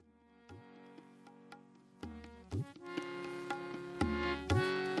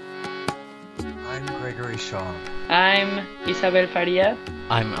Gregory Shaw. I'm Isabel Faria.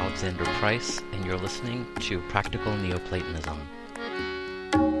 I'm Alexander Price, and you're listening to Practical Neoplatonism.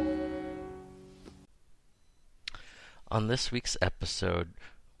 On this week's episode,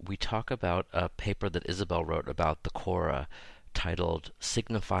 we talk about a paper that Isabel wrote about the Khôra titled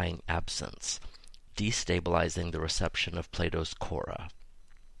Signifying Absence, Destabilizing the Reception of Plato's Chora.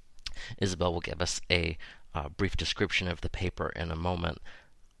 Isabel will give us a brief description of the paper in a moment.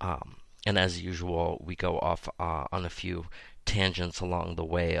 And as usual, we go off on a few tangents along the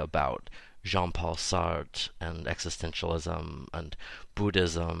way about Jean-Paul Sartre and existentialism and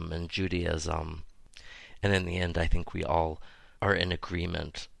Buddhism and Judaism. And in the end, I think we all are in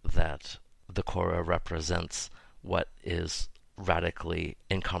agreement that the Khôra represents what is radically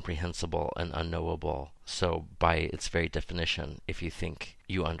incomprehensible and unknowable. So by its very definition, if you think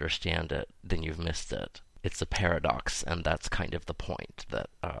you understand it, then you've missed it. It's a paradox, and that's kind of the point,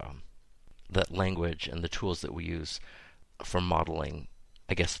 that that language and the tools that we use for modeling,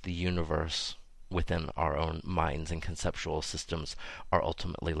 I guess, the universe within our own minds and conceptual systems are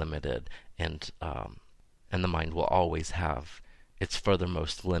ultimately limited, and the mind will always have its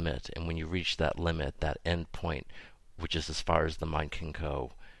furthermost limit, and when you reach that limit, that end point, which is as far as the mind can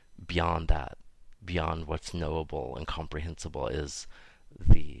go, beyond that, beyond what's knowable and comprehensible, is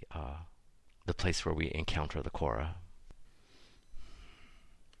the place where we encounter the Khôra.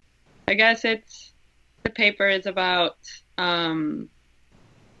 I guess the paper is about, the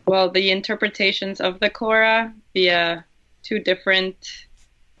interpretations of the Khôra via two different,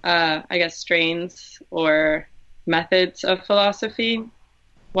 strains or methods of philosophy.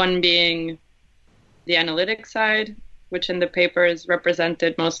 One being the analytic side, which in the paper is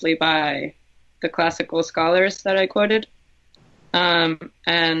represented mostly by the classical scholars that I quoted, and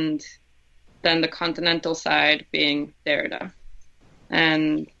then the continental side being Derrida.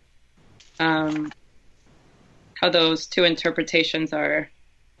 And how those two interpretations are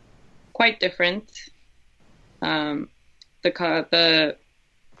quite different. The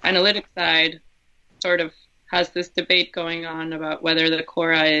analytic side sort of has this debate going on about whether the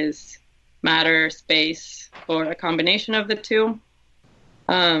Khôra is matter, space, or a combination of the two,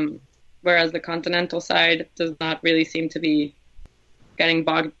 whereas the continental side does not really seem to be getting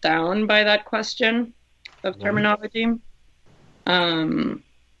bogged down by that question of terminology.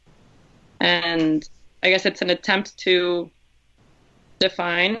 And I guess it's an attempt to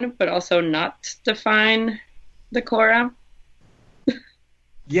define, but also not define the Khôra.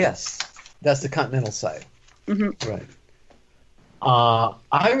 Yes, that's the continental side. Mm-hmm. Right.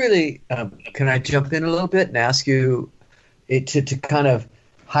 I really, can I jump in a little bit and ask you to kind of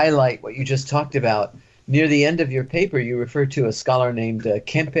highlight what you just talked about? Near the end of your paper, you referred to a scholar named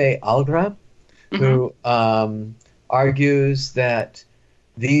Kempe Algra, who argues that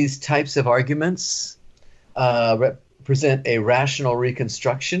these types of arguments represent a rational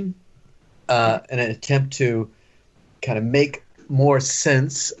reconstruction, and an attempt to kind of make more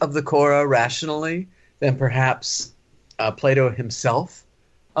sense of the Khôra rationally than perhaps Plato himself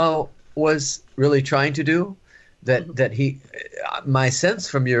was really trying to do. That he, my sense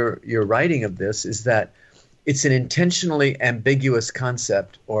from your writing of this is that it's an intentionally ambiguous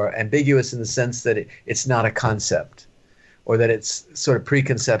concept, or ambiguous in the sense that it's not a concept, or that it's sort of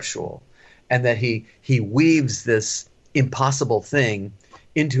preconceptual, and that he weaves this impossible thing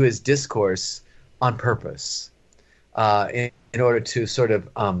into his discourse on purpose, in order to sort of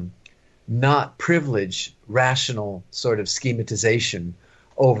not privilege rational sort of schematization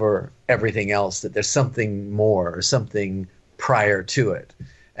over everything else, that there's something more or something prior to it,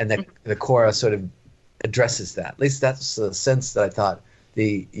 and that the Khôra sort of addresses that. At least that's the sense that I thought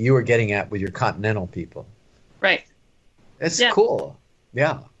you were getting at with your continental people. Right. It's cool.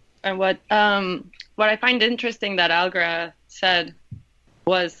 Yeah. And what I find interesting that Algra said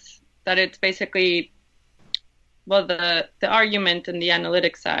was that it's basically, the argument in the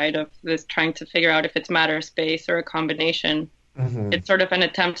analytic side of this trying to figure out if it's matter, space, or a combination, it's sort of an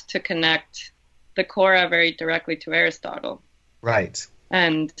attempt to connect the Khôra very directly to Aristotle. Right.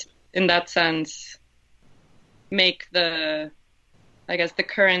 And in that sense, make the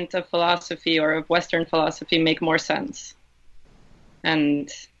current of philosophy or of Western philosophy make more sense,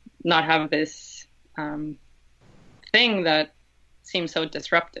 and not have this thing that seems so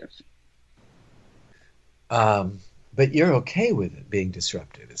disruptive. But you're okay with it being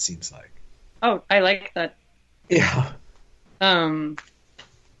disruptive, it seems like. Oh, I like that. Yeah. I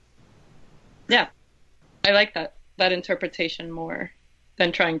like that interpretation more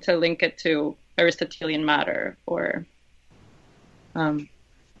than trying to link it to Aristotelian matter or.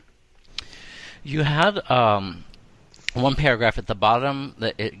 You had one paragraph at the bottom.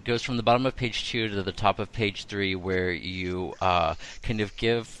 It goes from the bottom of page 2 to the top of page 3, where you kind of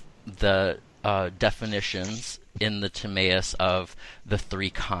give the definitions in the Timaeus of the three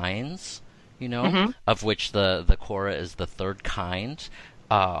kinds, of which the Khôra is the third kind.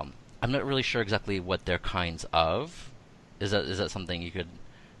 I'm not really sure exactly what they're kinds of. Is that something you could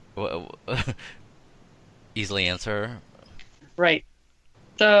easily answer? Right.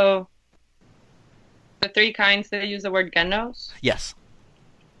 So the three kinds, they use the word genos? Yes.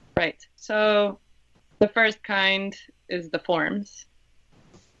 Right. So the first kind is the forms.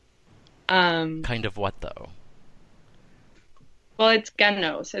 Kind of what, though? Well, it's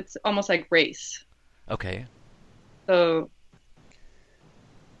genos. It's almost like race. Okay. So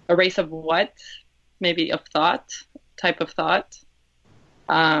a race of what? Maybe of thought, type of thought,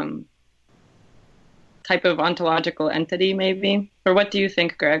 type of ontological entity, maybe. Or what do you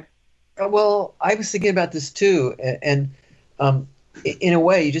think, Greg? Well, I was thinking about this too, and in a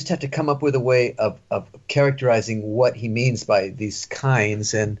way, you just have to come up with a way of characterizing what he means by these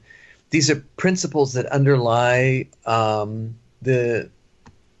kinds, and these are principles that underlie the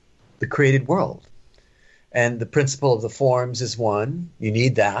created world. And the principle of the forms is one. You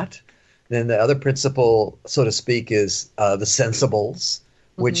need that. Then the other principle, so to speak, is the sensibles,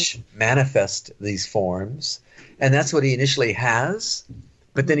 which manifest these forms. And that's what he initially has.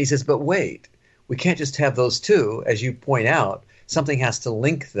 But then he says, but wait, we can't just have those two. As you point out, something has to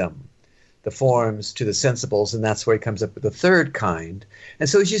link them, the forms to the sensibles, and that's where he comes up with the third kind. And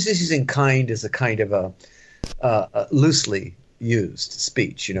so he's just using kind as a kind of a loosely used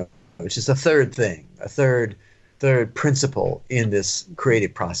speech, which is a third thing, a third principle in this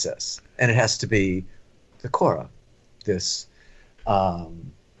creative process. And it has to be the Khôra, this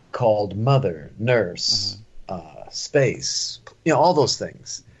called mother, nurse, space, all those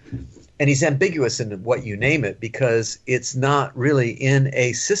things. And he's ambiguous in what you name it because it's not really in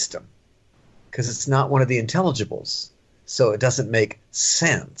a system, because it's not one of the intelligibles. So it doesn't make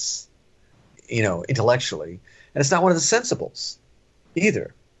sense, intellectually. And it's not one of the sensibles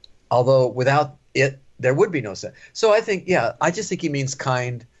either. Although without it, there would be no sense. So I think, I just think he means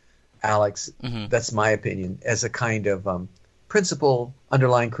kind, Alex. That's my opinion, as a kind of principle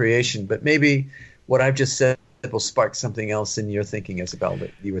underlying creation. But maybe what I've just said will spark something else in your thinking, Isabel,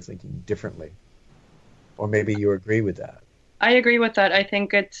 that you were thinking differently. Or maybe you agree with that. I agree with that. I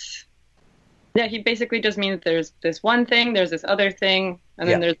think he basically just means there's this one thing, there's this other thing, and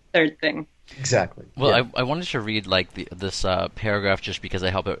then there's the third thing. Exactly. Well, I wanted to read this paragraph just because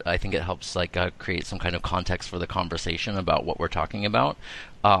I think it helps create some kind of context for the conversation about what we're talking about,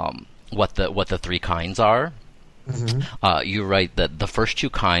 what the three kinds are. You write that the first two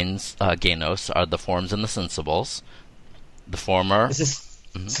kinds, genos, are the forms and the sensibles. The former. Is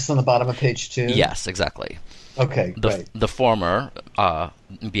this on the bottom of page 2? Yes, exactly. Okay, great. The former,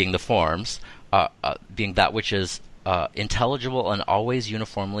 being the forms, being that which is intelligible and always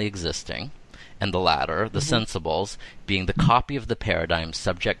uniformly existing, and the latter, the sensibles, being the copy of the paradigm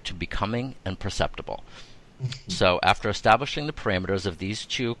subject to becoming and perceptible. So, after establishing the parameters of these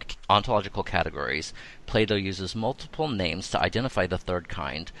two ontological categories, Plato uses multiple names to identify the third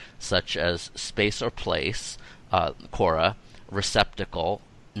kind, such as space or place, Khôra, receptacle,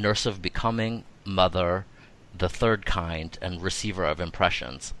 nurse of becoming, mother, the third kind, and receiver of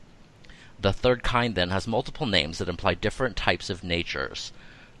impressions. The third kind, then, has multiple names that imply different types of natures.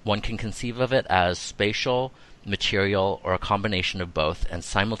 One can conceive of it as spatial, material, or a combination of both, and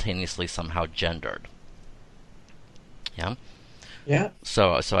simultaneously somehow gendered. Yeah? Yeah.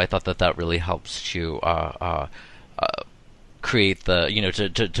 So I thought that really helps to create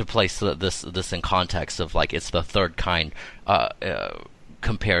the, to place this in context of, it's the third kind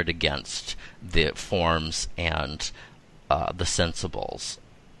compared against the forms and the sensibles.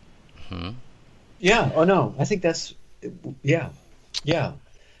 Yeah. Oh no, I think that's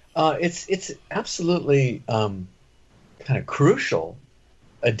it's absolutely kind of crucial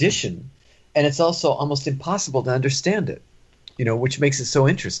addition, and it's also almost impossible to understand it, which makes it so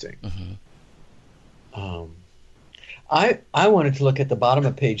interesting. I wanted to look at the bottom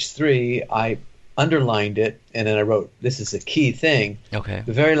of page 3. I underlined it, and then I wrote, this is a key thing. Okay.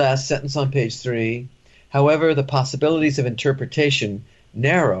 The very last sentence on page 3. However, the possibilities of interpretation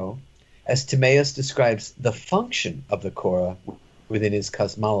narrow, as Timaeus describes the function of the Khôra within his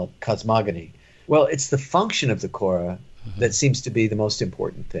cosmogony. Well, it's the function of the Khôra that seems to be the most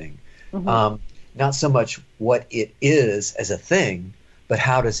important thing. Not so much what it is as a thing, but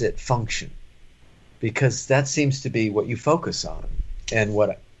how does it function? Because that seems to be what you focus on. And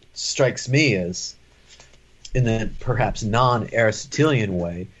what strikes me is, in the perhaps non-Aristotelian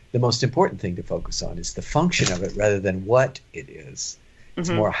way, the most important thing to focus on is the function of it rather than what it is. It's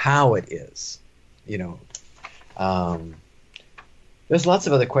more how it is, you know. There's lots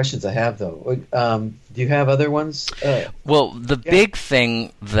of other questions I have, though. Do you have other ones? Well, the big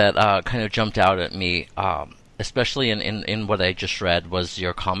thing that kind of jumped out at me, especially in what I just read, was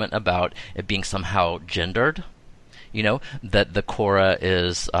your comment about it being somehow gendered. You know, that the Khôra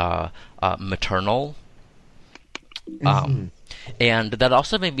is maternal. And that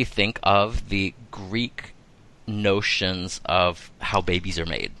also made me think of the Greek notions of how babies are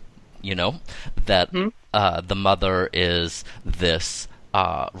made. You know, that the mother is this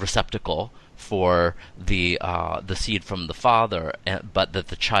receptacle for the seed from the father, but that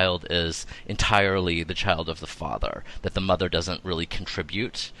the child is entirely the child of the father. That the mother doesn't really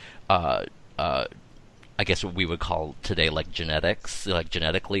contribute. I guess what we would call today like genetics, like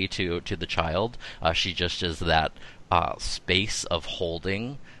genetically to the child. She just is that space of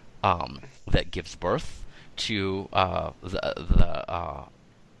holding that gives birth to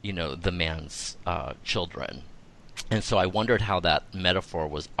the man's children. And so I wondered how that metaphor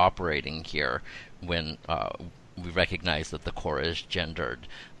was operating here when we recognize that the Khôra is gendered.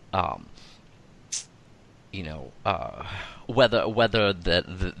 Whether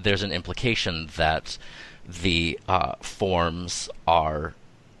that there's an implication that the forms are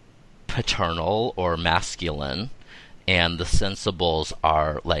paternal or masculine, and the sensibles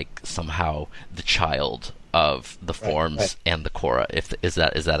are like somehow the child of the forms and the Khôra. Is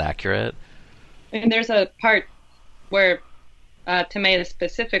that accurate? And there's a part where Timaeus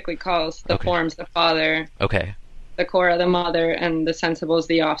specifically calls the forms the father, the Khôra the mother, and the sensibles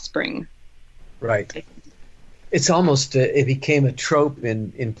the offspring. Right. It's almost it became a trope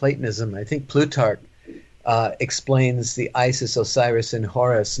in Platonism. I think Plutarch explains the Isis, Osiris, and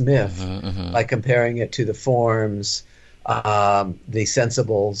Horus myth by comparing it to the forms, the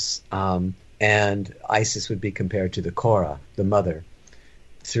sensibles, and Isis would be compared to the Khôra, the mother,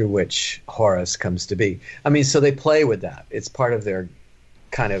 through which Horus comes to be. I mean, so they play with that. It's part of their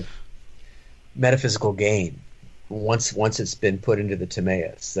kind of metaphysical game. Once it's been put into the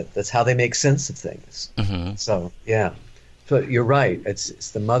Timaeus, that's how they make sense of things. So yeah, so you're right.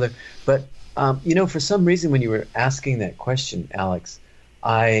 It's the mother, but for some reason when you were asking that question, Alex,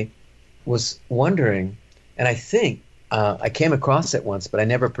 I was wondering, and I think I came across it once, but I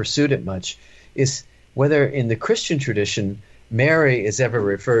never pursued it much, is whether in the Christian tradition Mary is ever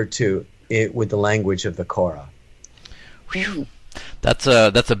referred to it with the language of the Khôra. That's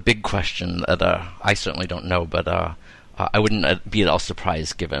a big question that I certainly don't know, but I wouldn't be at all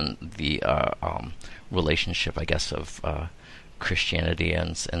surprised given the relationship, I guess, of Christianity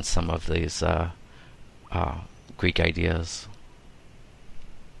and some of these Greek ideas.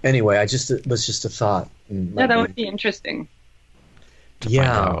 Anyway, it was just a thought. Yeah, that would be interesting.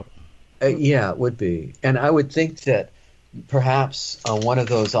 Yeah, it would be, and I would think that perhaps one of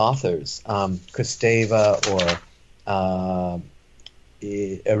those authors, Kosteva or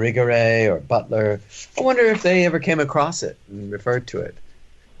Irrigare or Butler, I wonder if they ever came across it and referred to it.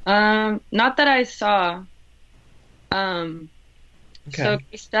 Not that I saw. So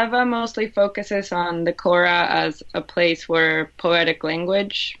Kosteva mostly focuses on the Khôra as a place where poetic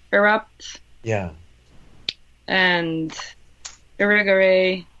language erupts. Yeah. And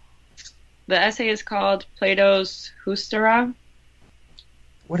Irrigare, the essay is called Plato's Hustera.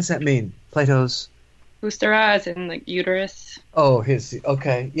 What does that mean? Plato's Hustera, as in like uterus. Oh,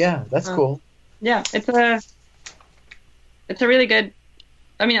 yeah, that's cool. Yeah, it's a really good.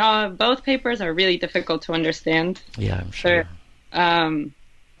 I mean, both papers are really difficult to understand. Yeah, I'm sure. They're,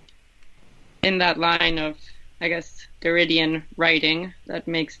 in that line of, I guess, Derridean writing that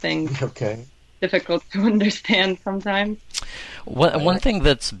makes things difficult to understand sometimes. One thing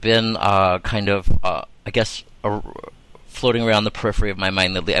that's been kind of, I guess, floating around the periphery of my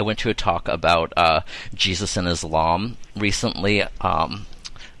mind lately, I went to a talk about Jesus and Islam recently.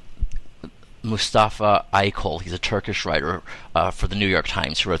 Mustafa Aykel, he's a Turkish writer for the New York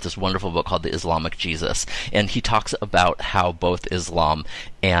Times, who wrote this wonderful book called The Islamic Jesus. And he talks about how both Islam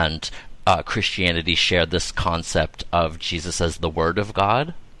and Christianity share this concept of Jesus as the Word of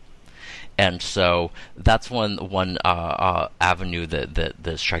God. And so that's one avenue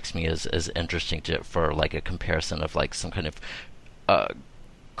that strikes me as interesting for like a comparison of like some kind of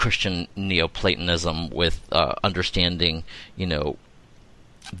Christian Neoplatonism with understanding,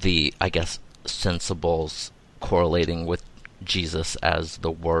 the, I guess, sensibles correlating with Jesus as the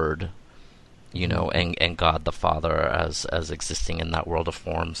Word, and God the Father as existing in that world of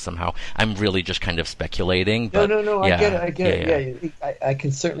forms somehow. I'm really just kind of speculating. But no, I get it. I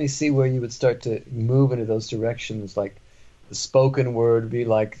can certainly see where you would start to move into those directions, like the spoken word would be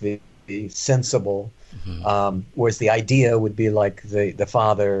like the sensible, whereas the idea would be like the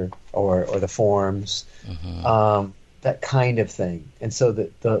father or the forms, that kind of thing. And so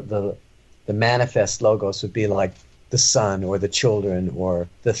the manifest logos would be like the son or the children or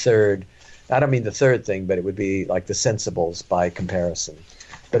the third. I don't mean the third thing, but it would be like the sensibles by comparison.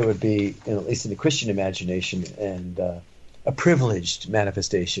 But it would be, at least in the Christian imagination, and a privileged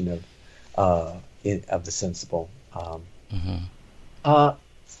manifestation of the sensible. I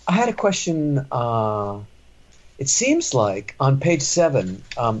had a question. It seems like on page 7,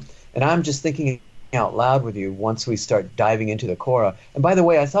 and I'm just thinking out loud with you once we start diving into the Khôra. And by the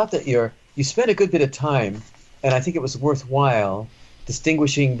way, I thought that you spent a good bit of time, and I think it was worthwhile,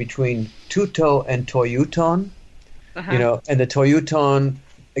 distinguishing between tuto and toyuton. And the toyuton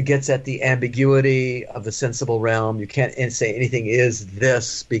gets at the ambiguity of the sensible realm. You can't say anything is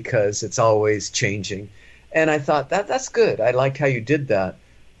this because it's always changing. And I thought that's good. I liked how you did that.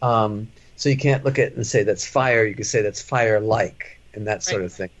 So you can't look at it and say that's fire. You can say that's fire-like and that sort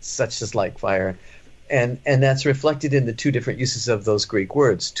of thing, such as like fire. And that's reflected in the two different uses of those Greek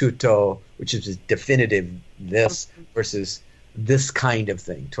words, tuto, which is definitive this, versus this kind of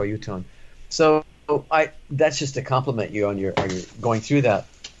thing, toyuton. So that's just to compliment you on your going through that.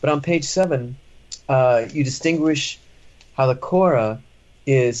 But on page 7, you distinguish how the Khôra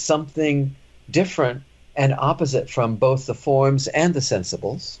is something different and opposite from both the forms and the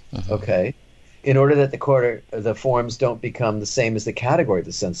sensibles, okay, in order that the forms don't become the same as the category of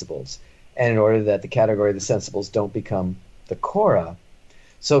the sensibles, and in order that the category of the sensibles don't become the Khôra.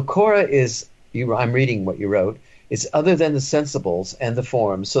 So Khôra is, I'm reading what you wrote, is other than the sensibles and the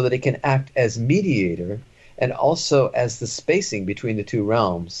forms, so that it can act as mediator and also as the spacing between the two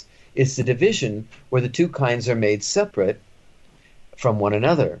realms. It's the division where the two kinds are made separate from one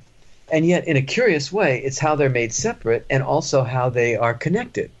another. And yet, in a curious way, it's how they're made separate and also how they are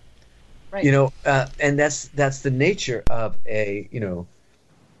connected. Right. And that's the nature of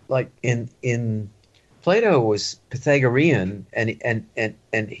like in Plato was Pythagorean,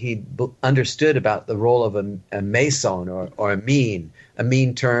 and he understood about the role of a meson or a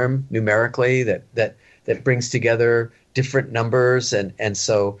mean term numerically that brings together different numbers, and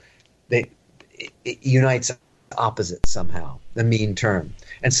so it unites opposites somehow, the mean term,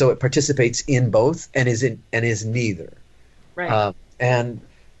 and so it participates in both and is neither. Right. And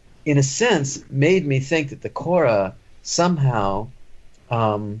in a sense, made me think that the Khôra somehow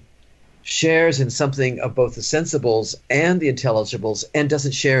shares in something of both the sensibles and the intelligibles, and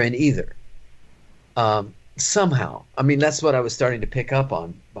doesn't share in either. Somehow, I mean, that's what I was starting to pick up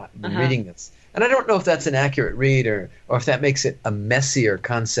on by reading this. And I don't know if that's an accurate read, or if that makes it a messier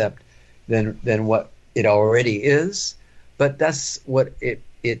concept than what it already is. But that's what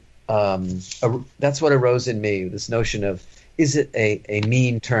that's what arose in me. This notion of, is it a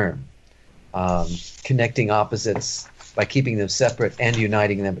mean term, connecting opposites by keeping them separate and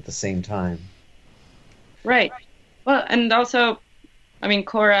uniting them at the same time? Right. Well, and also, I mean,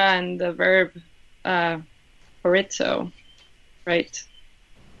 Khôra and the verb chorizo, right?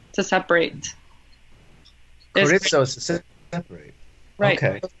 To separate. Chorizo is to separate. Right.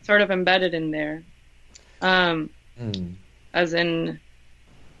 Okay. So it's sort of embedded in there. As in,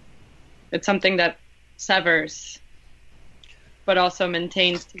 it's something that severs, but also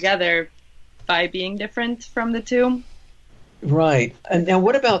maintains together by being different from the two. Right. And now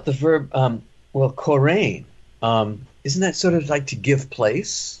what about the verb, chorein? Isn't that sort of like to give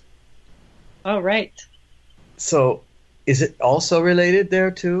place? Oh, right. So is it also related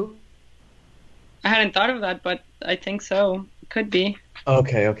there too? I hadn't thought of that, but I think so. It could be.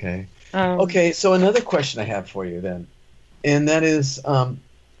 Okay. Okay, so another question I have for you then, and that is, I'm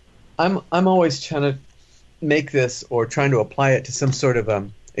always trying to make this, or trying to apply it to some sort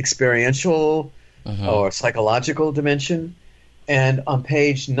of experiential or psychological dimension. And on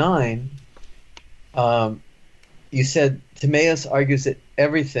page 9, you said Timaeus argues that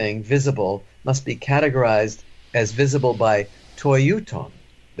everything visible must be categorized as visible by toyuton,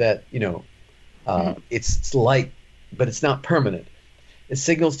 that it's light, but it's not permanent. It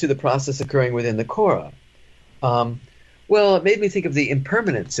signals to the process occurring within the Khôra. Well, it made me think of the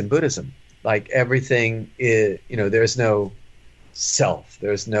impermanence in Buddhism. Like everything is, there's no self.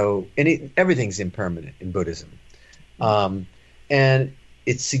 There's no everything's impermanent in Buddhism. And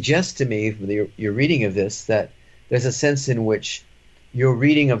it suggests to me from your reading of this that there's a sense in which your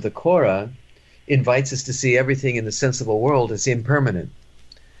reading of the Khôra invites us to see everything in the sensible world as impermanent,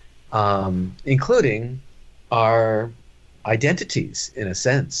 including our identities, in a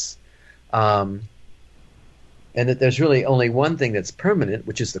sense, and that there's really only one thing that's permanent,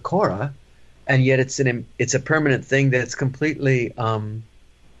 which is the Khôra, and yet it's a permanent thing that's completely.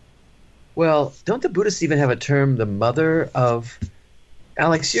 Well, don't the Buddhists even have a term, the mother of?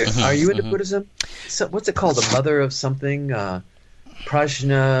 Alex, are you into Buddhism? So, what's it called? The mother of something?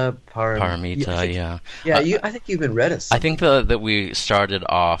 Prajna Paramita, yeah. Yeah, I think you've been read it. I think that we started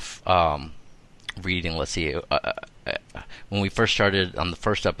off reading. Let's see, when we first started on the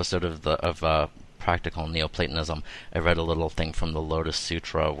first episode of Practical Neoplatonism, I read a little thing from the Lotus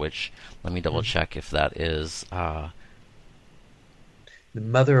Sutra, which let me double check if that is the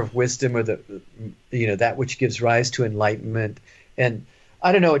mother of wisdom, or that which gives rise to enlightenment. And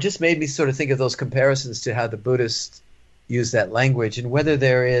I don't know, it just made me sort of think of those comparisons to how the Buddhists use that language, and whether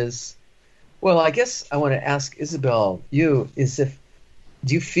there is. Well, I guess I want to ask Isabel, do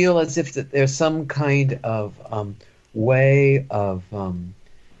you feel as if that there's some kind of way of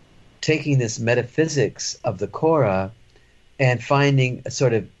taking this metaphysics of the Khôra and finding a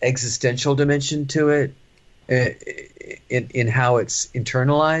sort of existential dimension to it in how it's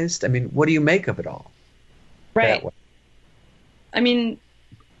internalized? I mean, what do you make of it all? Right. I mean,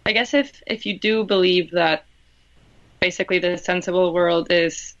 I guess if you do believe that basically the sensible world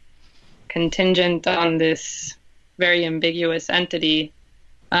is contingent on this very ambiguous entity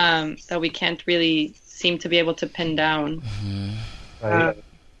that we can't really seem to be able to pin down.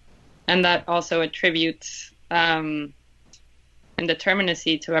 And that also attributes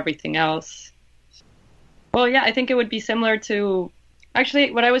indeterminacy to everything else. Well, yeah, I think it would be similar to... Actually,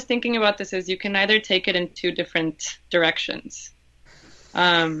 what I was thinking about this is you can either take it in two different directions.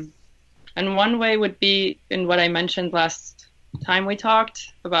 And one way would be in what I mentioned last time we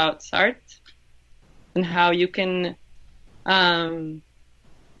talked about Sarte, and how you can...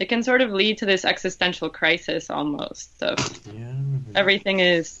 it can sort of lead to this existential crisis almost of everything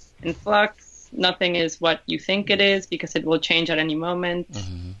is in flux, nothing is what you think it is because it will change at any moment,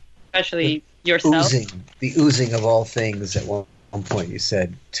 especially yourself. The oozing of all things at one point you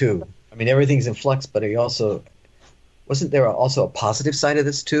said too. I mean, everything's in flux, but wasn't there also a positive side of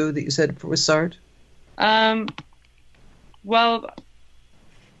this too that you said with Sarte? Well,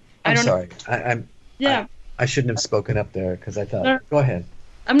 I'm sorry. I shouldn't have spoken up there because I thought. Go ahead.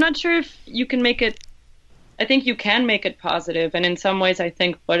 I'm not sure if you can make it. I think you can make it positive, and in some ways, I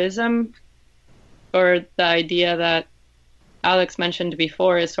think Buddhism, or the idea that Alex mentioned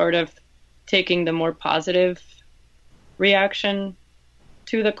before, is sort of taking the more positive reaction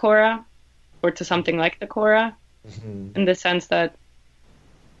to the Khôra, or to something like the Khôra, in the sense that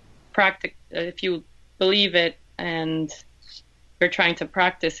if you believe it and you're trying to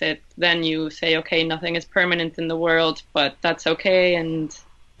practice it, then you say, okay, nothing is permanent in the world, but that's okay, and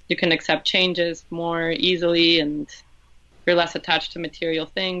you can accept changes more easily, and you're less attached to material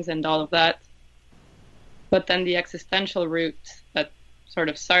things and all of that. But then the existential route that sort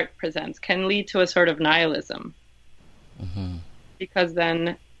of Sarte presents can lead to a sort of nihilism. Because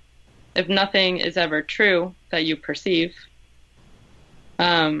then if nothing is ever true that you perceive,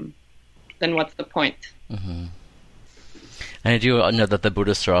 then what's the point? And I do know that the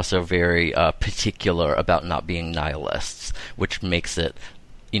Buddhists are also very particular about not being nihilists, which makes it,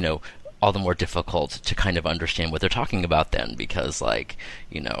 all the more difficult to kind of understand what they're talking about then, because,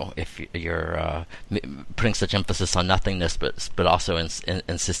 if you're putting such emphasis on nothingness, but also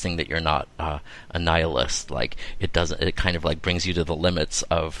insisting that you're not a nihilist, it kind of brings you to the limits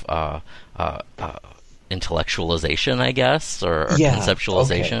of intellectualization, I guess, or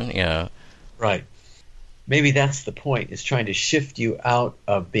conceptualization. Okay. Yeah. Right. Maybe that's the point, is trying to shift you out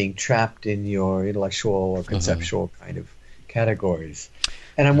of being trapped in your intellectual or conceptual kind of categories.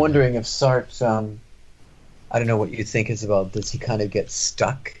 And I'm wondering if Sarte, I don't know what you think, Isabel, does he kind of get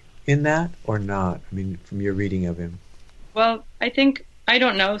stuck in that or not? I mean, from your reading of him. Well, I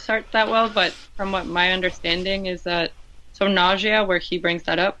don't know Sarte that well, but from what my understanding is that, so Nausea, where he brings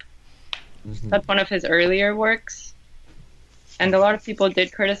that up, that's one of his earlier works. And a lot of people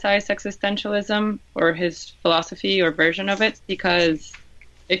did criticize existentialism, or his philosophy or version of it, because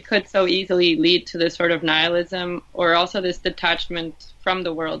it could so easily lead to this sort of nihilism, or also this detachment from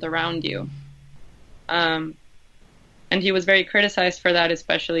the world around you. And he was very criticized for that,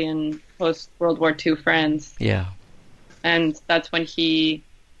 especially in post-World War II France. Yeah. And that's when he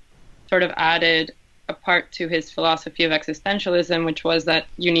sort of added a part to his philosophy of existentialism, which was that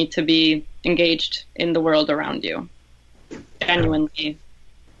you need to be engaged in the world around you. Genuinely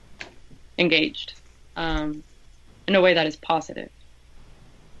engaged, in a way that is positive,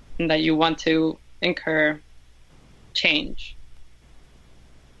 and that you want to incur change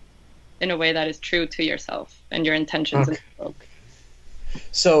in a way that is true to yourself and your intentions in the world.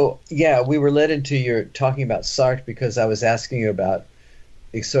 So, we were led into your talking about Sarte because I was asking you about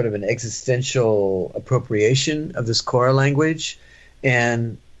a sort of an existential appropriation of this Khôra language.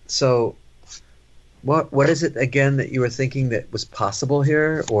 And so what is it again that you were thinking that was possible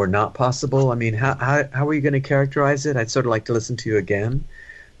here or not possible? I mean, how are you going to characterize it? I'd sort of like to listen to you again.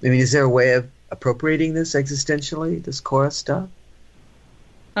 I mean, is there a way of appropriating this existentially, this Khôra stuff?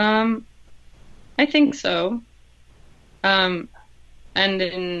 I think so. And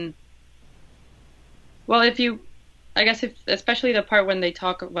if especially the part when they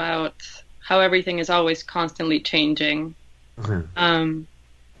talk about how everything is always constantly changing, and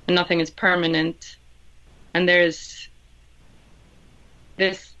nothing is permanent, and there's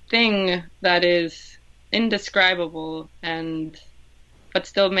this thing that is indescribable but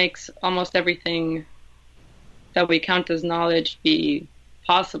still makes almost everything that we count as knowledge be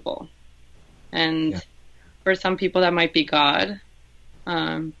possible. And for some people that might be God.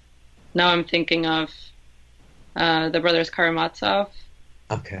 Now I'm thinking of the brothers Karamazov.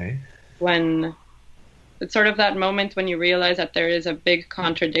 Okay. When it's sort of that moment when you realize that there is a big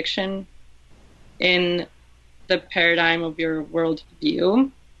contradiction in the paradigm of your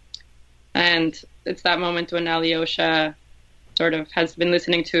worldview. And it's that moment when Alyosha sort of has been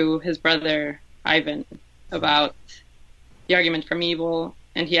listening to his brother Ivan about the argument from evil,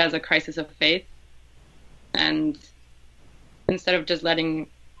 and he has a crisis of faith. And instead of just letting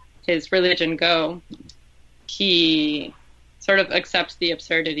his religion go, he sort of accepts the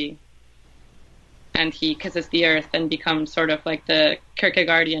absurdity, and he kisses the earth and becomes sort of like the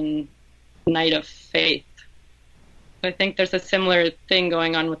Kierkegaardian knight of faith. I think there's a similar thing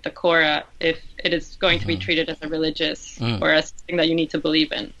going on with the Khôra if it is going to be treated as a religious or as something that you need to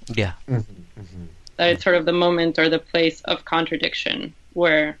believe in. Yeah. That it's sort of the moment or the place of contradiction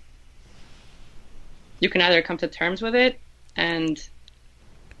where you can either come to terms with it and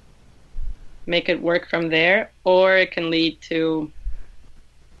make it work from there, or it can lead to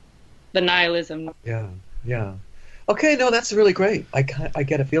the nihilism. Yeah. Okay, no, that's really great. I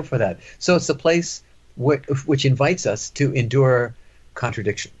get a feel for that. So it's a place which invites us to endure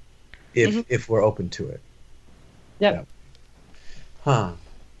contradiction if we're open to it. Yeah.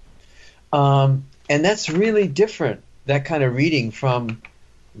 And that's really different, that kind of reading, from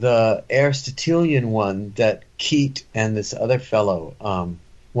the Aristotelian one that Keat and this other fellow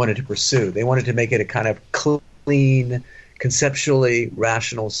wanted to pursue. They wanted to make it a kind of clean, conceptually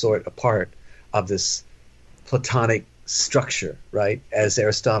rational sort of part of this Platonic structure, right, as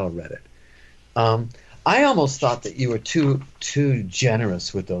Aristotle read it. I almost thought that you were too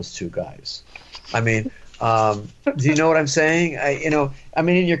generous with those two guys. I mean, do you know what I'm saying?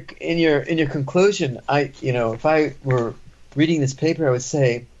 In your conclusion, if I were reading this paper, I would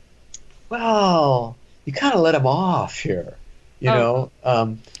say, well, you kind of let them off here.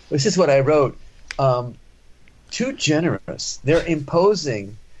 This is what I wrote. Too generous. They're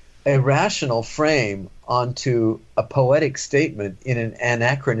imposing a rational frame onto a poetic statement in an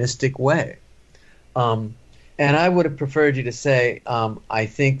anachronistic way. And I would have preferred you to say, I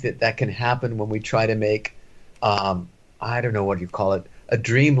think that can happen when we try to make, I don't know what you call it, a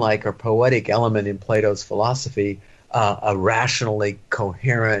dreamlike or poetic element in Plato's philosophy, a rationally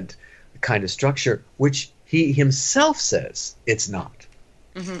coherent kind of structure, which he himself says it's not.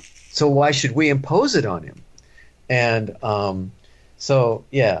 Mm-hmm. So why should we impose it on him? And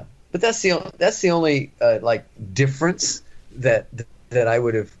but that's the only difference that I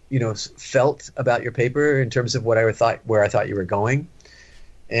would have felt about your paper in terms of where I thought you were going.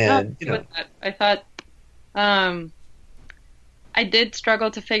 And I thought I did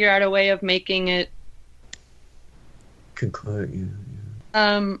struggle to figure out a way of making it conclude.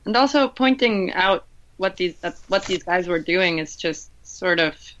 And also pointing out what these guys were doing is just sort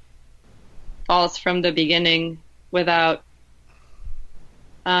of false from the beginning without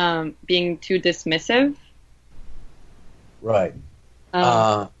being too dismissive. Right.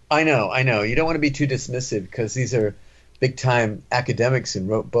 I know. You don't want to be too dismissive because these are big-time academics and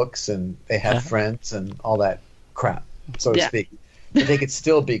wrote books and they have friends and all that crap, so to speak. But they could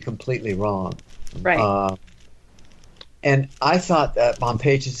still be completely wrong. Right. And I thought that on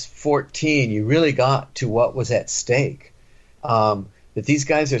pages 14, you really got to what was at stake. That these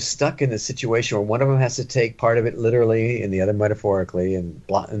guys are stuck in this situation where one of them has to take part of it literally and the other metaphorically, and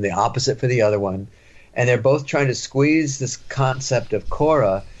the opposite for the other one. And they're both trying to squeeze this concept of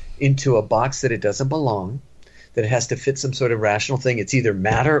Khôra into a box that it doesn't belong, that it has to fit some sort of rational thing. It's either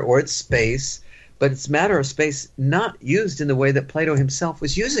matter or it's space, but it's matter or space not used in the way that Plato himself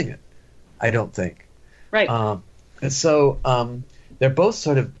was using it, I don't think. Right. And so they're both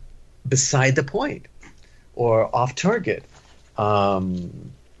sort of beside the point or off target. But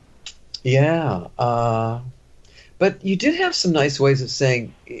But you did have some nice ways of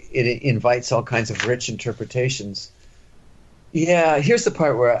saying it invites all kinds of rich interpretations. Yeah, here's the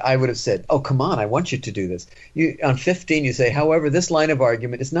part where I would have said, oh, come on, I want you to do this. On 15, you say, however, this line of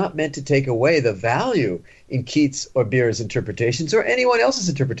argument is not meant to take away the value in Keats or Beer's interpretations or anyone else's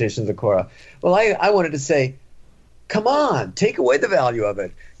interpretation of the Khôra. Well, I wanted to say, come on, take away the value of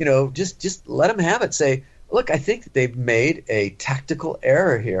it. Just let them have it. Say, look, I think that they've made a tactical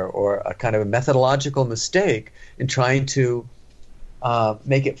error here or a kind of a methodological mistake in trying to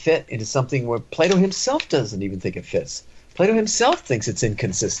make it fit into something where Plato himself doesn't even think it fits. Plato himself thinks it's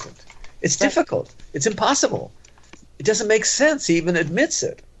inconsistent. It's difficult. It's impossible. It doesn't make sense. He even admits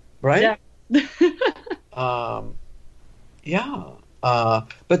it, right? Yeah.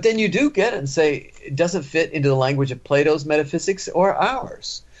 But then you do get it and say it doesn't fit into the language of Plato's metaphysics or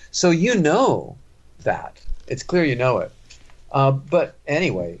ours. So you know that. It's clear you know it. But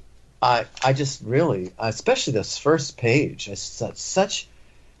anyway, I just really, especially this first page,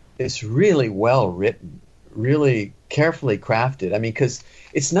 it's really well written, really carefully crafted. I mean, because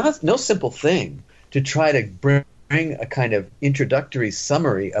it's no simple thing to try to bring a kind of introductory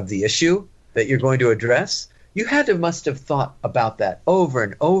summary of the issue that you're going to address. You must have thought about that over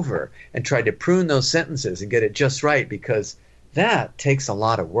and over and tried to prune those sentences and get it just right, because that takes a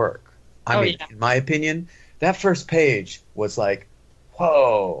lot of work. I mean, in my opinion, that first page was like,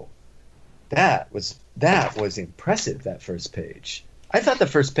 whoa, that was impressive, that first page. I thought the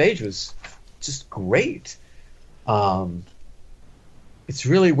first page was just great. It's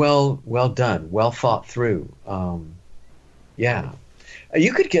really well done, well thought through.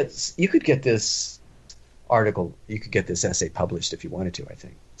 You could get this article, you could get this essay published if you wanted to, I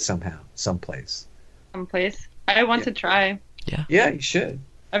think, somehow, someplace. I want to try. Yeah, you should.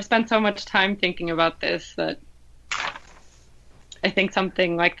 I've spent so much time thinking about this that I think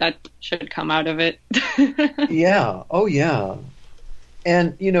something like that should come out of it. Yeah. Oh, yeah.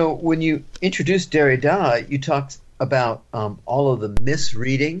 And, when you introduced Derrida, you talked about all of the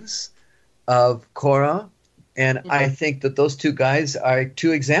misreadings of Khôra. And I think that those two guys are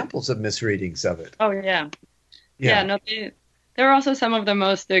two examples of misreadings of it. Oh, yeah. Yeah, no, there are also some of the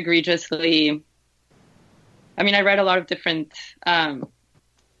most egregiously... I mean, I read a lot of different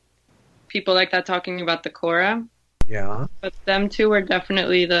people like that talking about the Khôra. Yeah. But them two were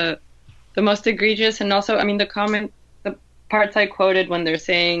definitely the most egregious. And also, I mean, the parts I quoted when they're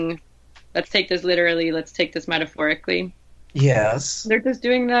saying, let's take this literally, let's take this metaphorically. Yes. They're just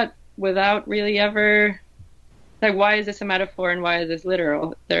doing that without really ever... Like, why is this a metaphor and why is this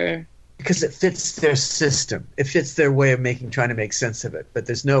literal? Because it fits their system. It fits their way of trying to make sense of it. But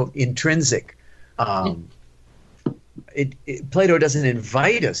there's no intrinsic... Plato doesn't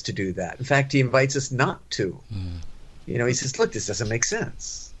invite us to do that. In fact, he invites us not to. He says, look, this doesn't make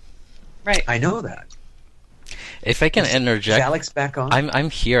sense. Right. I know that. If I can interject, is Alex back on? I'm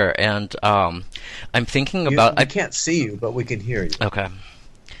here, and I'm thinking about... I can't see you, but we can hear you. Okay.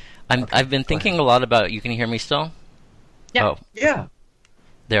 I've been thinking a lot about... You can hear me still? Yeah. Oh. Yeah.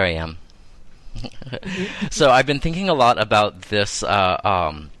 There I am. So I've been thinking a lot about this...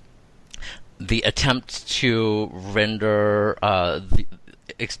 the attempt to render the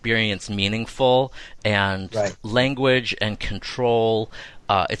experience meaningful and language and control.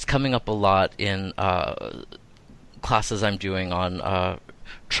 It's coming up a lot in classes I'm doing on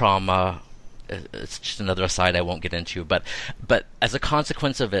trauma. It's just another aside I won't get into. But as a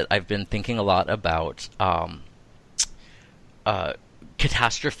consequence of it, I've been thinking a lot about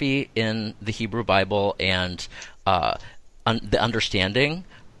catastrophe in the Hebrew Bible and the understanding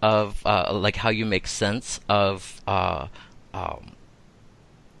of like how you make sense of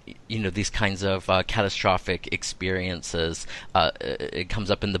these kinds of catastrophic experiences. It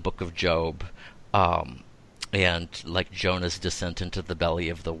comes up in the book of Job, and like Jonah's descent into the belly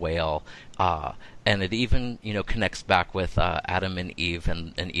of the whale, and it even connects back with Adam and Eve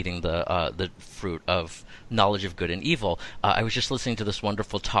and eating the fruit of knowledge of good and evil. I was just listening to this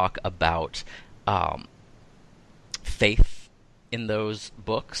wonderful talk about faith in those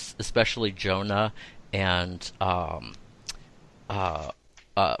books, especially Jonah and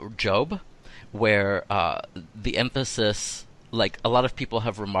Job, where the emphasis, like a lot of people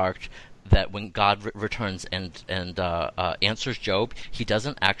have remarked, that when God returns and answers Job, he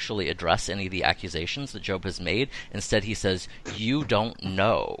doesn't actually address any of the accusations that Job has made. Instead, he says, "You don't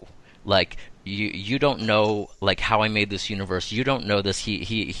know." Like you don't know like how I made this universe. You don't know this.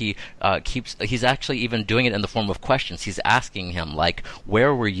 He's actually even doing it in the form of questions. He's asking him like,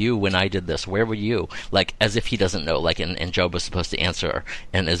 where were you when I did this? Where were you? Like as if he doesn't know. Like and Job was supposed to answer,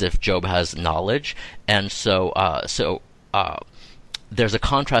 and as if Job has knowledge. And so there's a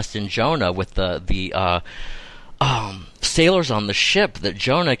contrast in Jonah with the sailors on the ship that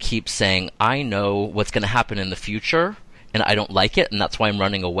Jonah keeps saying, I know what's going to happen in the future, and I don't like it, and that's why I'm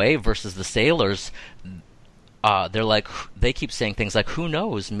running away, versus the sailors, they keep saying things like, who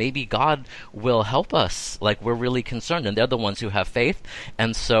knows, maybe God will help us, like, we're really concerned, and they're the ones who have faith.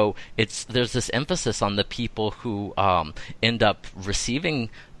 And so there's this emphasis on the people who end up receiving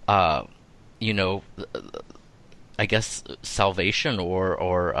I guess salvation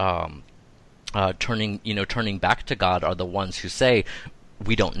or turning back to God, are the ones who say,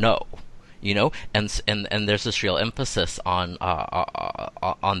 we don't know, and there's this real emphasis on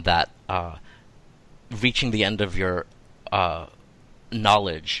that, reaching the end of your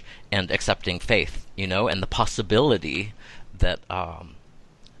knowledge and accepting faith, and the possibility that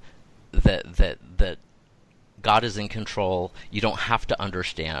that God is in control. You don't have to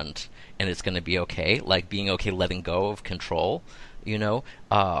understand, and it's going to be okay. Like being okay, letting go of control, and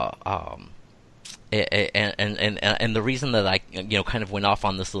the reason that I kind of went off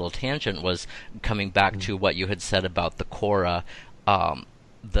on this little tangent was coming back to what you had said about the Khôra,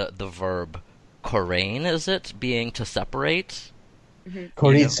 the verb chorain, is it, being to separate? Mm-hmm.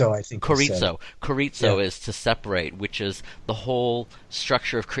 Chorizo, I think. Chorizo is to separate, which is the whole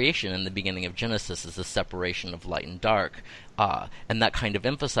structure of creation in the beginning of Genesis, is the separation of light and dark. And that kind of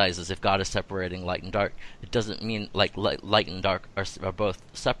emphasizes, if God is separating light and dark, it doesn't mean like light and dark are both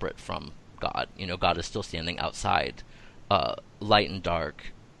separate from God. God is still standing outside light and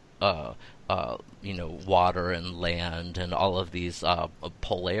dark, water and land, and all of these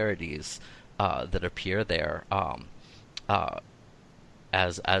polarities that appear there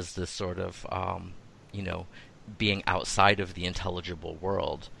as this sort of being outside of the intelligible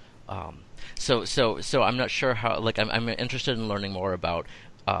world. So I'm not sure how. Like I'm interested in learning more about.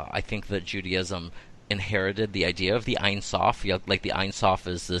 I think that Judaism inherited the idea of the Ein Sof. Like the Ein Sof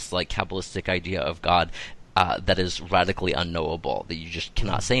is this like Kabbalistic idea of God that is radically unknowable, that you just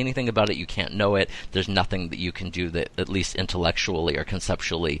cannot say anything about it, you can't know it, there's nothing that you can do that at least intellectually or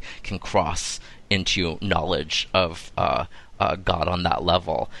conceptually can cross into knowledge of God on that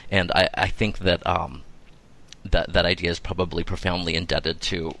level. And I think that that idea is probably profoundly indebted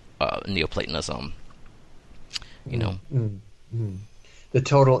to Neoplatonism. The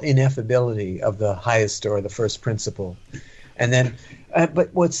total ineffability of the highest or the first principle. And then,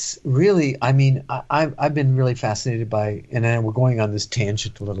 but what's really, I've been really fascinated by, and then we're going on this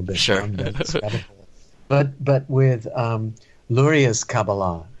tangent a little bit. Sure. But with Luria's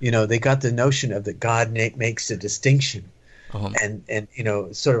Kabbalah, they got the notion of that God makes a distinction, and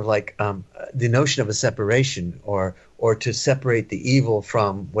sort of like the notion of a separation, or to separate the evil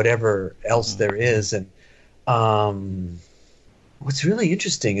from whatever else there is. And what's really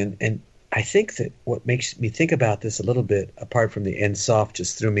interesting, and I think that what makes me think about this a little bit, apart from the Ein Sof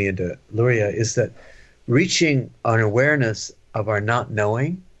just threw me into Luria, is that reaching an awareness of our not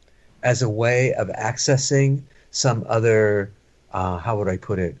knowing as a way of accessing some other, how would I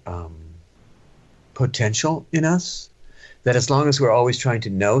put it, potential in us, that as long as we're always trying to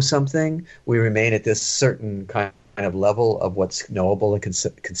know something, we remain at this certain kind of level of what's knowable and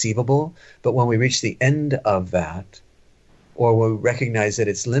conceivable. But when we reach the end of that, or we recognize that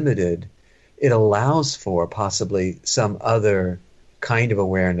it's limited, it allows for possibly some other kind of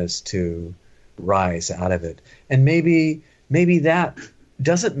awareness to rise out of it. And maybe that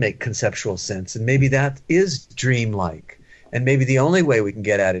doesn't make conceptual sense, and maybe that is dreamlike. And maybe the only way we can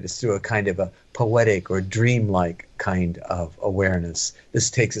get at it is through a kind of a poetic or dreamlike kind of awareness.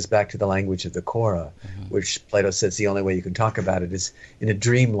 This takes us back to the language of the Khôra, which Plato says the only way you can talk about it is in a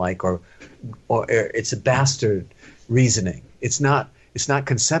dreamlike, or it's a bastard reasoning. It's not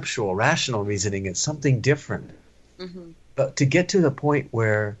conceptual, rational reasoning. It's something different. Mm-hmm. But to get to the point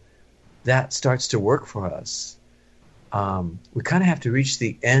where that starts to work for us, we kind of have to reach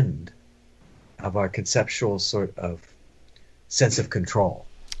the end of our conceptual sort of sense of control,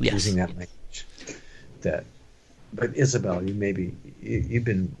 using that language. But Isabel, you've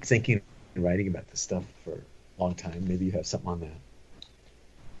been thinking and writing about this stuff for a long time. Maybe you have something on that.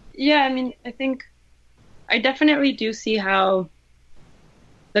 Yeah, I think I definitely do see how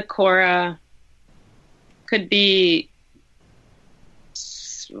the Khôra could be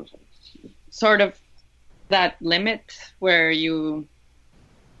sort of that limit where if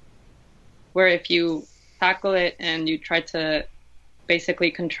you tackle it and you try to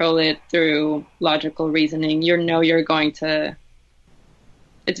basically control it through logical reasoning, you're going to,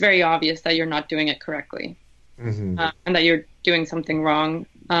 it's very obvious that you're not doing it correctly, and that you're doing something wrong.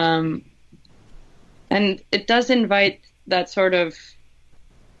 And it does invite that sort of,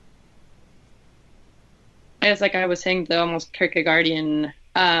 I guess, like I was saying, the almost Kierkegaardian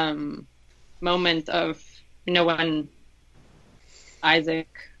moment of when Isaac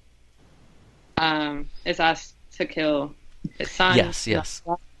is asked to kill his son. Yes.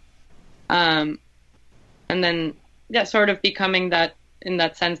 And then, sort of becoming that, in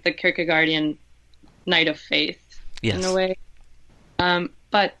that sense, the Kierkegaardian knight of faith, in a way.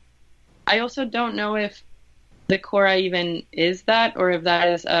 But I also don't know if the Khôra even is that, or if that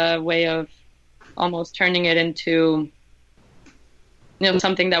is a way of almost turning it into,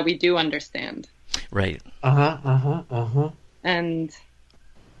 something that we do understand. Right. And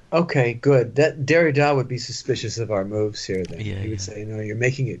okay, good. That Derrida would be suspicious of our moves here. Then he would say, "No, you're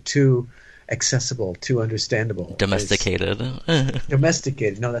making it too accessible, too understandable, domesticated."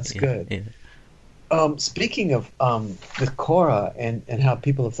 Domesticated. No, that's good. Yeah. Speaking of the Khôra and how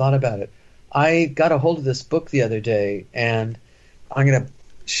people have thought about it, I got a hold of this book the other day, and I'm going to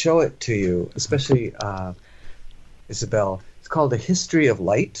show it to you, especially Isabel. It's called "A History of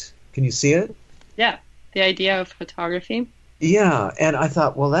Light." Can you see it? Yeah, the idea of photography. Yeah, and I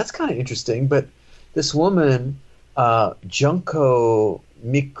thought, well, that's kind of interesting. But this woman, Junko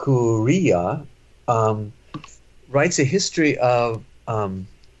Mikuriya, writes a history of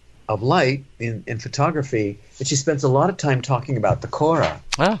light in photography, and she spends a lot of time talking about the Khôra,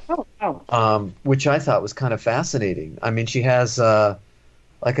 which I thought was kind of fascinating. I mean, she has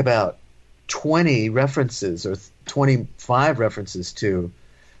like about 20 references or 25 references to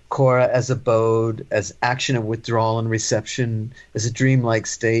Khôra as abode, as action of withdrawal and reception, as a dreamlike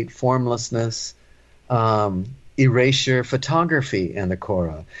state, formlessness, erasure, photography, and the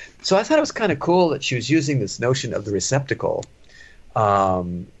Khôra. So I thought it was kind of cool that she was using this notion of the receptacle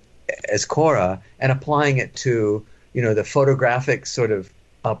as Khôra and applying it to, the photographic sort of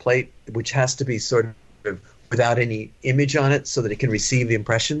plate, which has to be sort of without any image on it so that it can receive the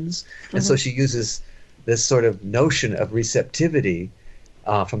impressions. Mm-hmm. And so she uses this sort of notion of receptivity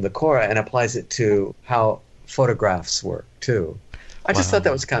from the Khôra and applies it to how photographs work too. I just thought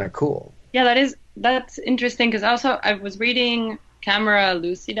that was kind of cool. Yeah, that's interesting, because also I was reading Camera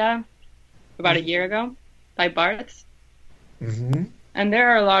Lucida about a year ago by Barthes. Mm-hmm. And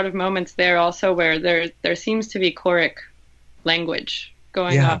there are a lot of moments there also where there seems to be choric language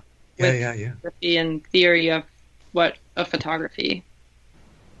going up with photography and theory of photography.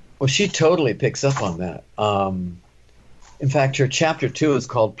 Well, she totally picks up on that. In fact, her chapter 2 is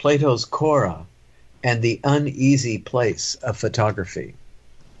called Plato's Chora and the Uneasy Place of Photography.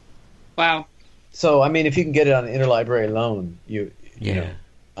 Wow. So, I mean, if you can get it on the interlibrary loan, you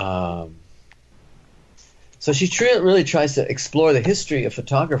know. So she really tries to explore the history of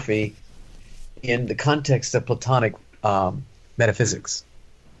photography in the context of Platonic metaphysics,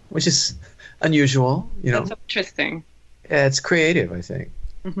 which is unusual, That's interesting. Yeah, it's creative, I think.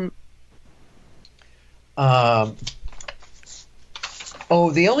 Mm-hmm.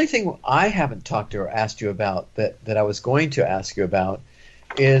 The only thing I haven't talked to or asked you about that I was going to ask you about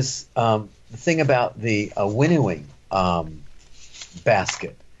is the thing about the winnowing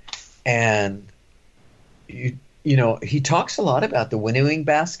basket. And, he talks a lot about the winnowing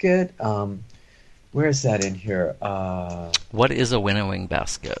basket. Where is that in here? What is a winnowing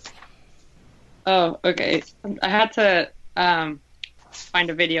basket? Oh, okay. I had to find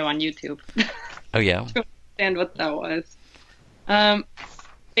a video on YouTube. Oh, yeah? to understand what that was.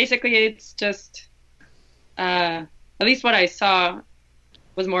 Basically, it's just, at least what I saw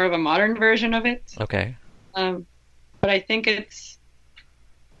was more of a modern version of it. Okay. But I think it's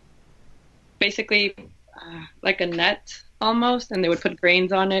basically like a net almost, and they would put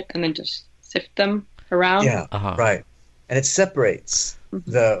grains on it and then just sift them around. Yeah, right. And it separates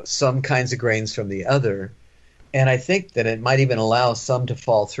some kinds of grains from the other. And I think that it might even allow some to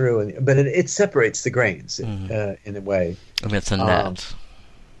fall through, but it separates the grains in a way. I mean, it's a net.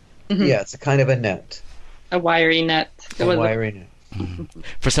 Yeah, it's a kind of a net. A wiry net. Wiry net. Mm-hmm.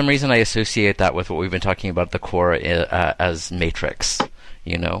 For some reason, I associate that with what we've been talking about, the Khôra as matrix.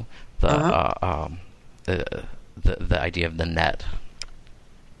 The idea of the net.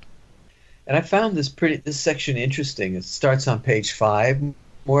 And I found this section interesting. It starts on page 5,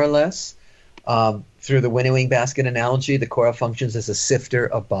 more or less. Through the winnowing basket analogy, the Khôra functions as a sifter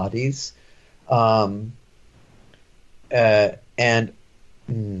of bodies.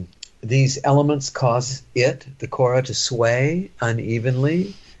 These elements cause the Khôra, to sway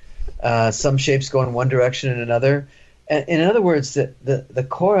unevenly. Some shapes go in one direction and another. In other words, the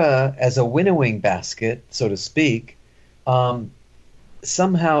Khôra as a winnowing basket, so to speak,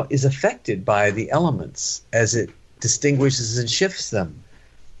 somehow is affected by the elements as it distinguishes and shifts them.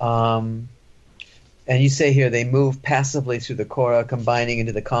 And you say here they move passively through the Khôra, combining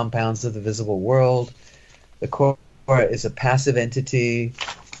into the compounds of the visible world. The Khôra is a passive entity.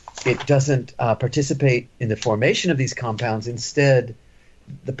 it doesn't participate in the formation of these compounds. Instead,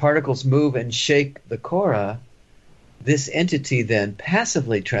 the particles move and shake the Khôra. This entity then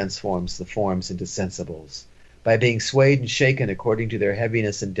passively transforms the forms into sensibles by being swayed and shaken according to their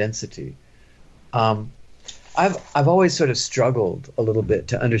heaviness and density. I've always sort of struggled a little bit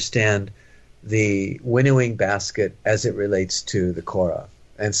to understand the winnowing basket as it relates to the Khôra,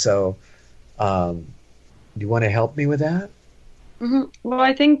 and so do you want to help me with that? Mm-hmm. Well,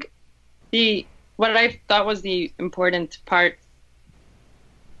 I think what I thought was the important part,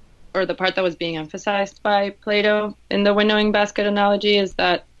 or the part that was being emphasized by Plato in the winnowing basket analogy, is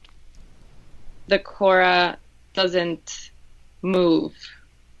that the Khôra doesn't move,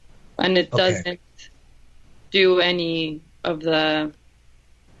 and it doesn't do any of the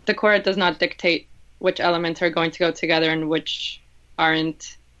Khôra does not dictate which elements are going to go together and which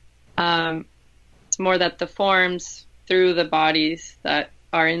aren't. It's more that the forms through the bodies that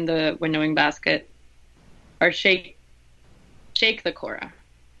are in the winnowing basket are shake the Khôra.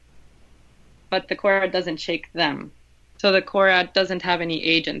 But the Khôra doesn't shake them. So the Khôra doesn't have any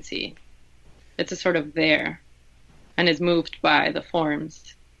agency. It's just sort of there and is moved by the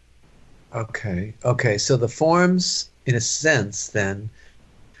forms. Okay. So the forms, in a sense, then,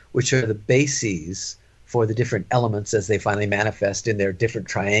 which are the bases for the different elements as they finally manifest in their different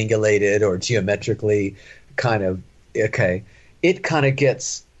triangulated or geometrically kind of, it kind of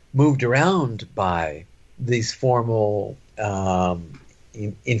gets moved around by these formal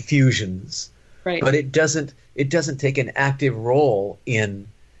infusions. Right. But it doesn't take an active role in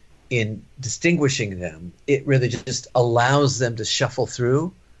distinguishing them. It really just allows them to shuffle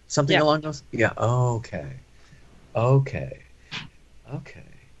through something along those. Yeah. Okay.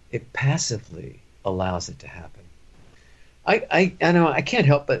 It passively allows it to happen. I know I can't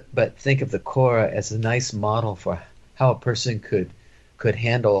help but think of the Khôra as a nice model for how a person could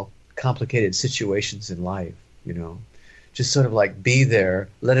handle complicated situations in life. Just sort of like be there,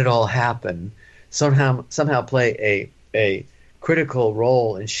 let it all happen. Somehow play a critical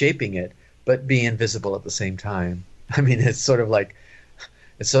role in shaping it, but be invisible at the same time. I mean, it sort of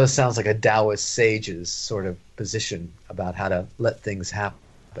sounds like a Taoist sage's sort of position about how to let things happen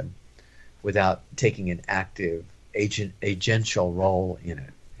without taking an active agential role in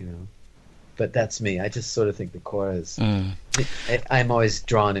it. But that's me. I just sort of think the Khôra is. I'm always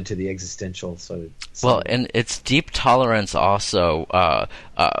drawn into the existential sort of. Well, and its deep tolerance also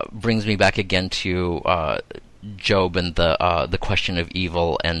brings me back again to Job and the question of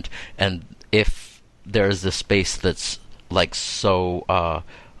evil, and if there's a space that's like so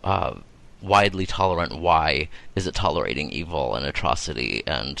widely tolerant, why is it tolerating evil and atrocity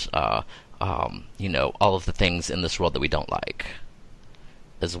and all of the things in this world that we don't like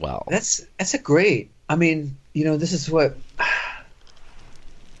as well? That's a great. I mean, this is what.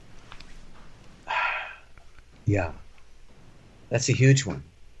 Yeah, that's a huge one.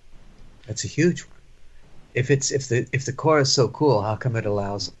 If the Khôra is so cool, how come it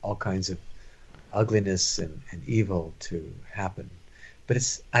allows all kinds of ugliness and evil to happen? But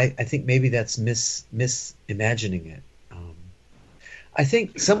I think maybe that's misimagining it. I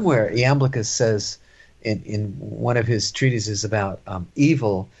think somewhere Iamblichus says in one of his treatises about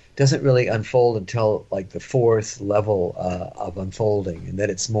evil doesn't really unfold until like the fourth level of unfolding, and that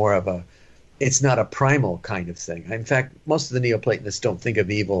it's more of it's not a primal kind of thing. In fact, most of the Neoplatonists don't think of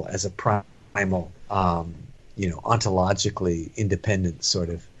evil as a primal, ontologically independent sort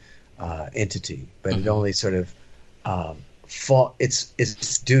of entity, but it only sort of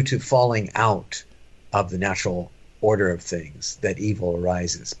it's due to falling out of the natural order of things that evil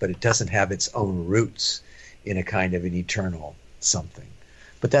arises, but it doesn't have its own roots in a kind of an eternal something.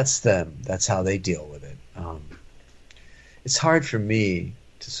 But that's them. That's how they deal with it. It's hard for me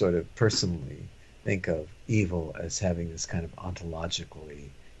to sort of personally think of evil as having this kind of ontologically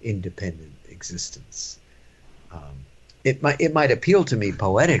independent existence. It might appeal to me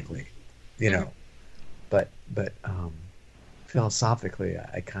poetically, but philosophically,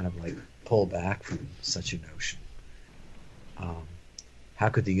 I kind of like pull back from such a notion. How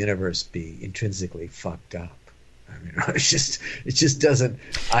could the universe be intrinsically fucked up? I mean, it just doesn't.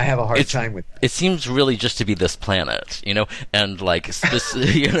 I have a hard time with that. It seems really just to be this planet, and like, so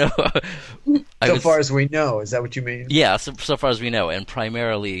far as we know, is that what you mean? Yeah, so far as we know, and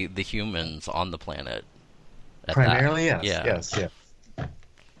primarily the humans on the planet. Primarily, yes.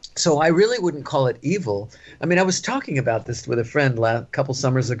 So I really wouldn't call it evil. I mean, I was talking about this with a friend a couple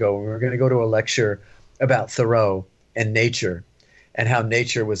summers ago when we were going to go to a lecture about Thoreau and nature, and how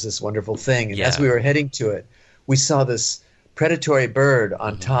nature was this wonderful thing. And as we were heading to it, we saw this predatory bird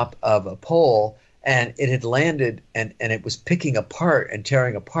on top of a pole, and it had landed and it was picking apart and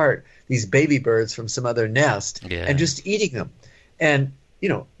tearing apart these baby birds from some other nest and just eating them. And,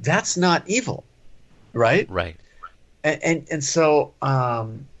 that's not evil, right? Right. And so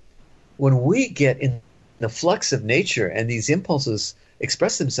when we get in the flux of nature and these impulses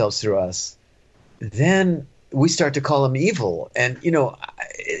express themselves through us, then we start to call them evil. And,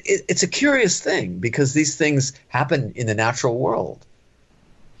 it's a curious thing because these things happen in the natural world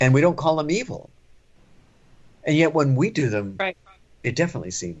and we don't call them evil. And yet when we do them, right, it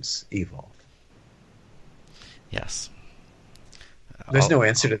definitely seems evil. Yes. There's no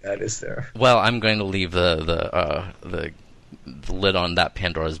answer to that, is there? Well, I'm going to leave the lid on that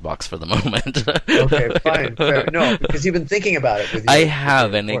Pandora's box for the moment. Okay, fine. Fair. No, because you've been thinking about it. I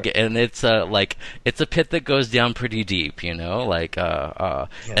have, and it's it's a pit that goes down pretty deep, Yes,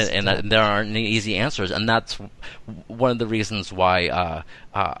 and there aren't any easy answers, and that's one of the reasons why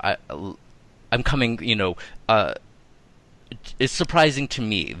I'm coming. It's surprising to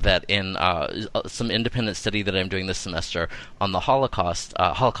me that in some independent study that I'm doing this semester on the Holocaust,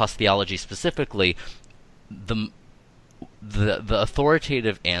 Holocaust theology specifically, the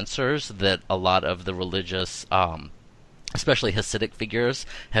authoritative answers that a lot of the religious, especially Hasidic figures,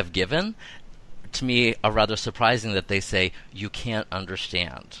 have given, to me are rather surprising. That they say you can't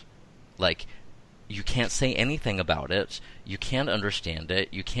understand, like you can't say anything about it, you can't understand it,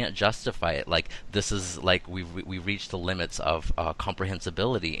 you can't justify it. Like this is like we reached the limits of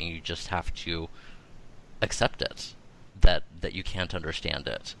comprehensibility, and you just have to accept it that you can't understand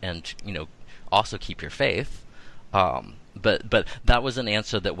it, and also keep your faith. But that was an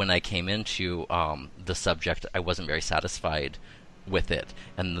answer that when I came into the subject, I wasn't very satisfied with it.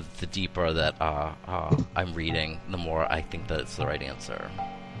 And the deeper that I'm reading, the more I think that it's the right answer.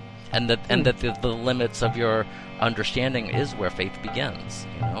 And that the limits of your understanding is where faith begins.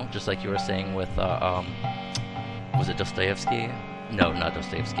 Just like you were saying with was it Dostoevsky? No, not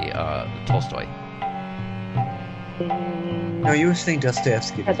Dostoevsky. Tolstoy. No, you were saying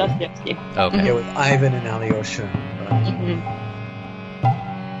Dostoevsky. Dostoevsky. Okay. Yeah, with Ivan and Alyosha. Mm-hmm.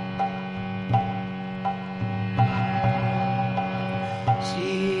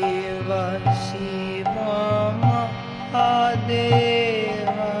 Shiva Shiva Mahadeva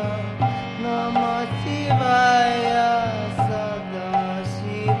Namah Shivaya Sada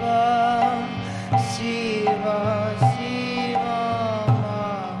Shiva Shiva Shiva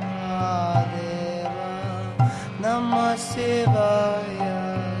Mahadeva Namah Shivaya